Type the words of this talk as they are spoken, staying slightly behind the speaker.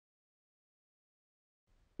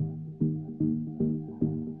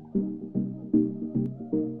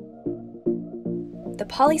The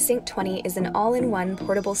PolySync 20 is an all-in-one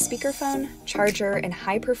portable speakerphone, charger, and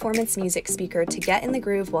high-performance music speaker to get in the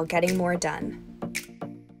groove while getting more done.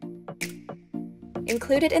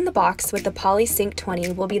 Included in the box with the PolySync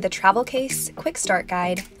 20 will be the travel case, quick start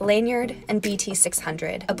guide, lanyard, and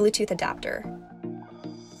BT600, a Bluetooth adapter.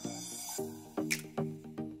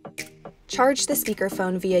 Charge the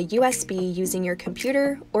speakerphone via USB using your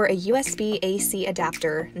computer or a USB AC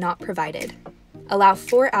adapter not provided. Allow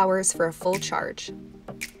 4 hours for a full charge.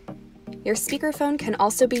 Your speakerphone can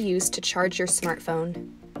also be used to charge your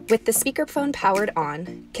smartphone. With the speakerphone powered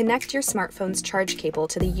on, connect your smartphone's charge cable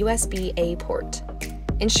to the USB-A port.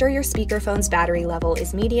 Ensure your speakerphone's battery level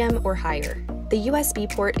is medium or higher. The USB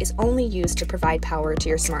port is only used to provide power to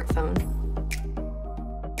your smartphone.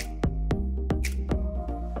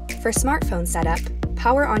 For smartphone setup,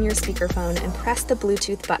 power on your speakerphone and press the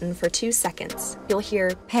Bluetooth button for 2 seconds. You'll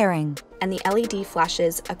hear pairing, and the LED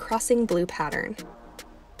flashes a crossing blue pattern.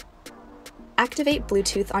 Activate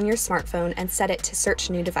Bluetooth on your smartphone and set it to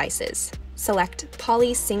search new devices. Select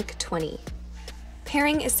PolySync 20.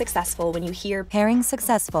 Pairing is successful when you hear pairing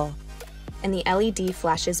successful, and the LED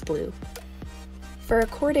flashes blue. For a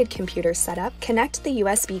corded computer setup, connect the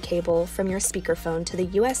USB cable from your speakerphone to the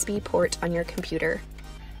USB port on your computer.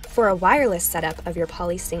 For a wireless setup of your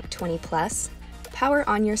PolySync 20 Plus, power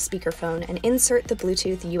on your speakerphone and insert the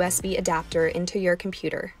Bluetooth USB adapter into your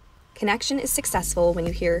computer. Connection is successful when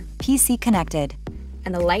you hear PC connected,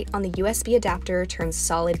 and the light on the USB adapter turns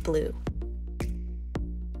solid blue.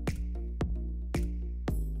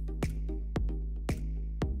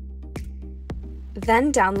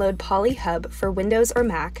 Then download Poly Hub for Windows or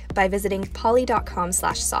Mac by visiting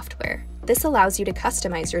poly.com/software. This allows you to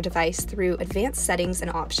customize your device through advanced settings and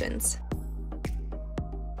options.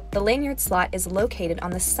 The lanyard slot is located on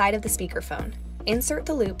the side of the speakerphone. Insert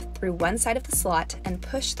the loop through one side of the slot and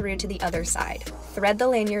push through to the other side. Thread the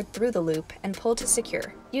lanyard through the loop and pull to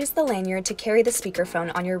secure. Use the lanyard to carry the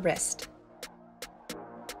speakerphone on your wrist.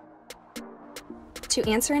 To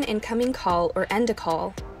answer an incoming call or end a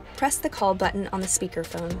call, press the call button on the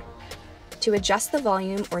speakerphone. To adjust the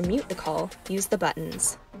volume or mute the call, use the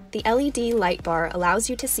buttons. The LED light bar allows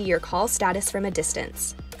you to see your call status from a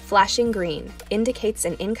distance. Flashing green indicates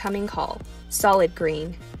an incoming call. Solid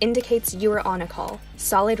green indicates you are on a call.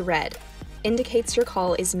 Solid red indicates your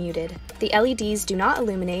call is muted. The LEDs do not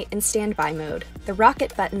illuminate in standby mode. The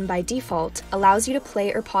rocket button by default allows you to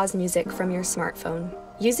play or pause music from your smartphone.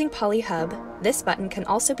 Using Poly Hub, this button can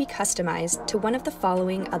also be customized to one of the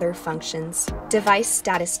following other functions: device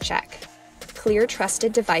status check, clear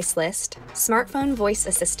trusted device list, smartphone voice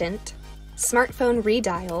assistant, smartphone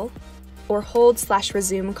redial, or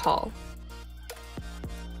hold/resume call.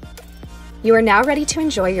 You are now ready to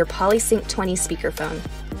enjoy your PolySync 20 speakerphone.